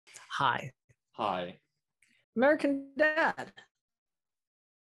Hi. Hi. American Dad.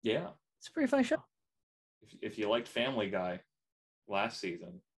 Yeah. It's a pretty fun show. If you liked Family Guy last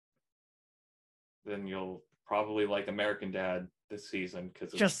season, then you'll probably like American Dad this season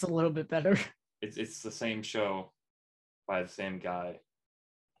because Just a little bit better. It's the same show by the same guy.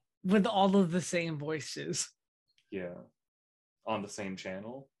 With all of the same voices. Yeah. On the same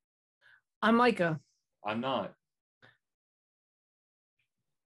channel. I'm Micah. I'm not.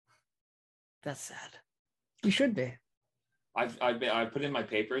 That's sad. You should be. I put in my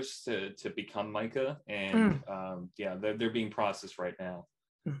papers to become Micah, and yeah, they're being processed right now.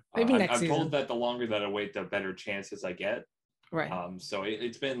 Maybe next season. I'm told that the longer that I wait, the better chances I get. Right. So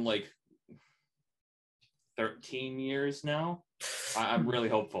it's been like 13 years now. I'm really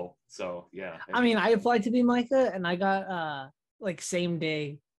hopeful. So yeah. I mean, I applied to be Micah, and I got like same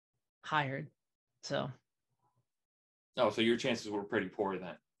day hired. So. Oh, so your chances were pretty poor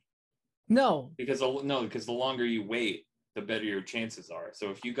then. No. Because the longer you wait, the better your chances are. So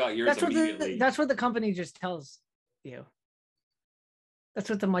if you got yours immediately, that's what the company just tells you. That's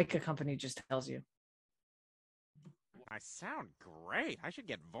what the Micah company just tells you. I sound great. I should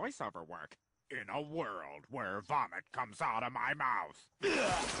get voiceover work. In a world where vomit comes out of my mouth.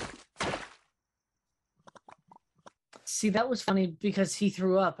 See, that was funny because he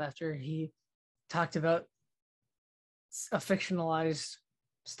threw up after he talked about a fictionalized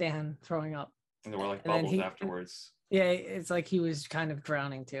Stan throwing up. And there were like bubbles afterwards. Yeah, it's like he was kind of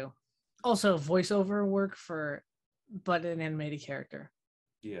drowning too. Also, voiceover work but an animated character.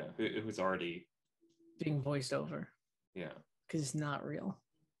 Yeah, it was already being voiced over. Yeah. Because it's not real.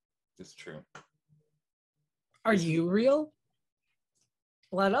 It's true. Are you real?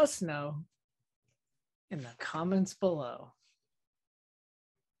 Let us know in the comments below.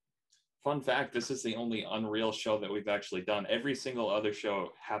 Fun fact, this is the only Unreal show that we've actually done. Every single other show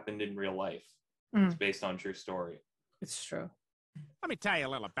happened in real life. It's based on true story. It's true. Let me tell you a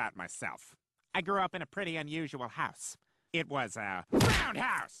little about myself. I grew up in a pretty unusual house. It was a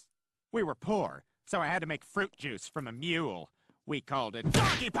roundhouse. We were poor, so I had to make fruit juice from a mule. We called it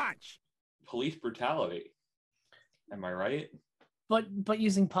Donkey Punch. Police brutality. Am I right? But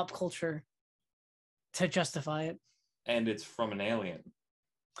using pop culture to justify it. And it's from an alien.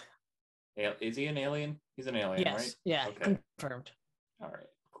 Is he an alien? He's an alien, yes. Right? Yeah, okay. Confirmed. All right,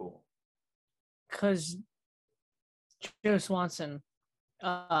 cool. Because Joe Swanson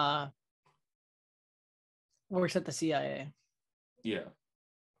works at the CIA. Yeah.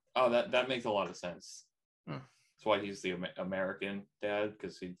 Oh, that makes a lot of sense. That's why he's the American dad,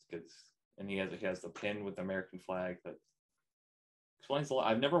 because he has the pin with the American flag that explains a lot.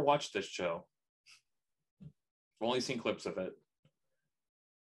 I've never watched this show. I've only seen clips of it.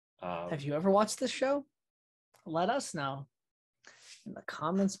 Have you ever watched this show? Let us know in the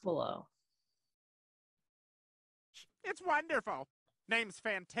comments below. It's wonderful. Name's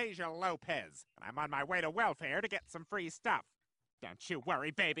Fantasia Lopez, and I'm on my way to welfare to get some free stuff. Don't you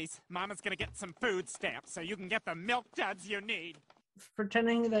worry, babies. Mama's gonna get some food stamps so you can get the milk duds you need.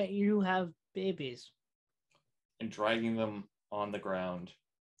 Pretending that you have babies. And dragging them on the ground.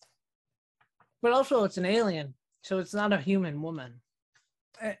 But also it's an alien, so it's not a human woman.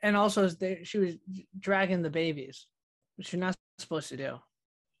 And also she was dragging the babies, which you're not supposed to do.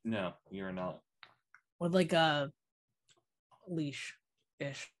 No, you're not. With like a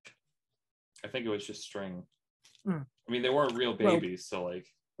leash-ish. I think it was just string. I mean, they weren't real babies, so like.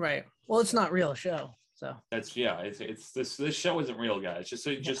 Right. Well, it's not real show, so. That's It's this show isn't real, guys. Just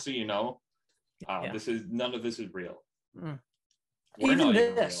so you know, none of this is real. We're even not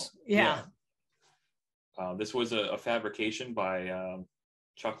this, even real. Yeah. This was a fabrication by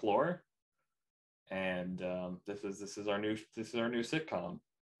Chuck Lorre, and this is our new sitcom,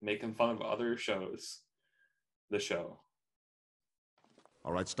 making fun of other shows. The show.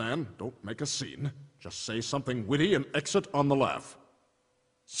 All right, Stan, don't make a scene. Just say something witty and exit on the laugh.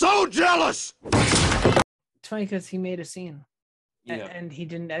 So jealous! It's funny because he made a scene, and he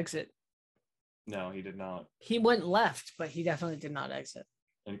didn't exit. No, he did not. He went left, but he definitely did not exit.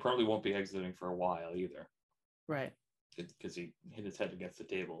 And he probably won't be exiting for a while either. Right. Because he hit his head against the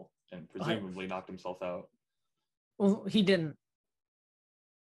table and presumably knocked himself out. Well, he didn't.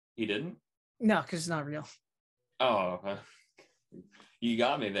 He didn't? No, because it's not real. Oh, you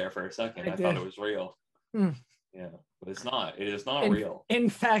got me there for a second. I thought it was real. Yeah, but it's not. It is not real. In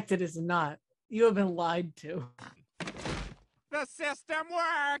fact, it is not. You have been lied to. The system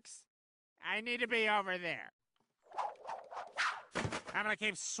works. I need to be over there. I'm gonna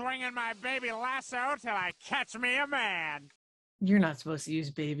keep swinging my baby lasso till I catch me a man. You're not supposed to use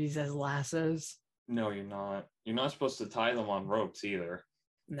babies as lassos. No, you're not. You're not supposed to tie them on ropes either.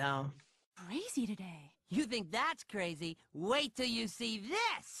 No. Crazy today. You think that's crazy? Wait till you see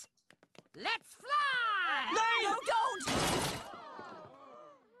this! Let's fly! No, don't!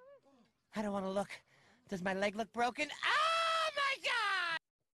 I don't want to look. Does my leg look broken? Oh my god!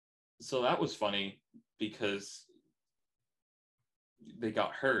 So that was funny because they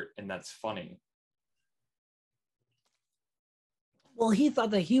got hurt, and that's funny. Well, he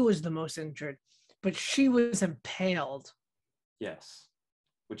thought that he was the most injured, but she was impaled. Yes,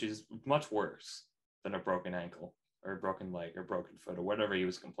 which is much worse than a broken ankle or a broken leg or broken foot or whatever he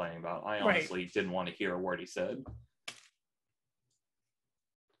was complaining about. I honestly didn't want to hear a word he said. What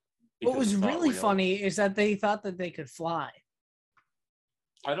Because was it's not really real. funny is that they thought that they could fly,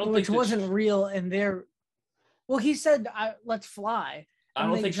 I don't which think that wasn't real. And they're, well, he said, "Let's fly." I and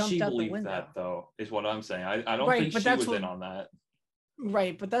don't they think jumped she out the believed window. that, though, is what I'm saying. I don't Right, think but she that's was what- in on that.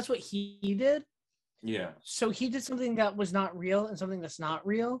 Right, but that's what he did. Yeah. So he did something that was not real and something that's not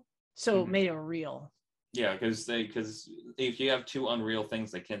real. So it Mhm. made it real. Yeah, because if you have two unreal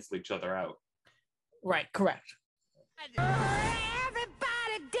things, they cancel each other out. Right, correct.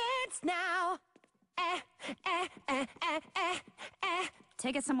 Everybody dance now.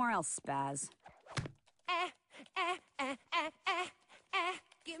 Take it somewhere else, Spaz.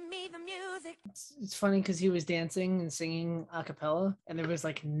 Give me the music. It's funny because he was dancing and singing a cappella, and there was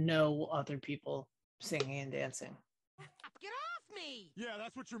like no other people singing and dancing. Get off me! Yeah,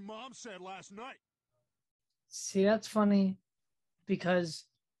 that's what your mom said last night. See, that's funny because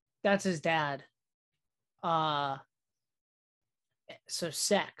that's his dad. So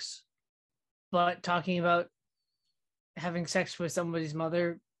sex, but talking about having sex with somebody's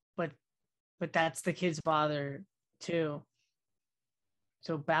mother, but that's the kid's father too.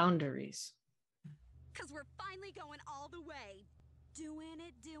 So boundaries. Cause we're finally going all the way. Doing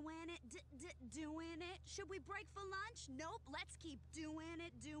it, doing it. Should we break for lunch? Nope, let's keep doing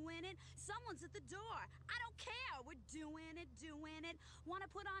it. Someone's at the door. I don't care. We're doing it. Want to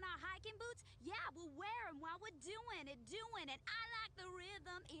put on our hiking boots? Yeah, we'll wear them while we're doing it. I like the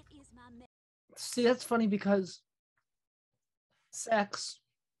rhythm. It is my See, that's funny because sex,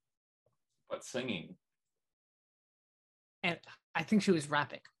 But singing and I think she was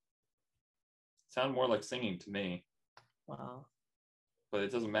rapping. sound more like singing to me, Wow. but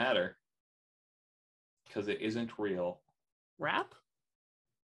it doesn't matter because it isn't real. Rap?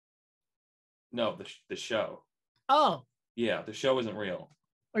 No, the show. Oh, Yeah, the show isn't real.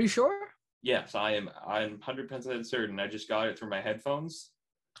 are you sure? Yes, I'm 100% certain. I just got it through my headphones.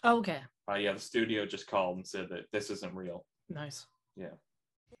 Oh, okay. Yeah, the studio just called and said that this isn't real. Nice. Yeah.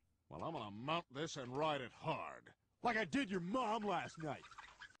 Well, I'm gonna mount this and ride it hard. Like I did your mom last night.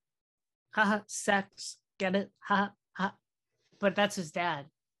 Haha, sex. Get it? Haha, ha. But that's his dad.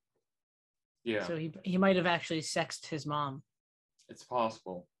 Yeah, So he might have actually sexed his mom. it's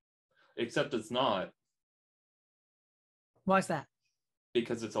possible. Except it's not, Why's that?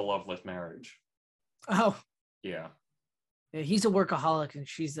 because it's a loveless marriage. Oh, Yeah. yeah, he's a workaholic and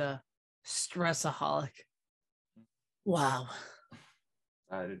she's a stressaholic. Wow.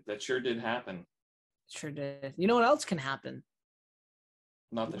 That sure did happen. Sure did. You know what else can happen?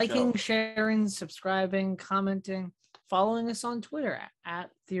 Not the Liking, show. sharing, subscribing, commenting, following us on Twitter at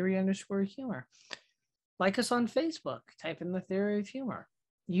theory_humor. Like us on Facebook. Type in the theory of humor.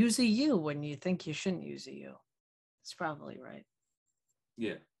 Use a U when you think you shouldn't use a U. It's probably right.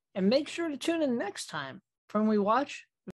 Yeah. And make sure to tune in next time for when we watch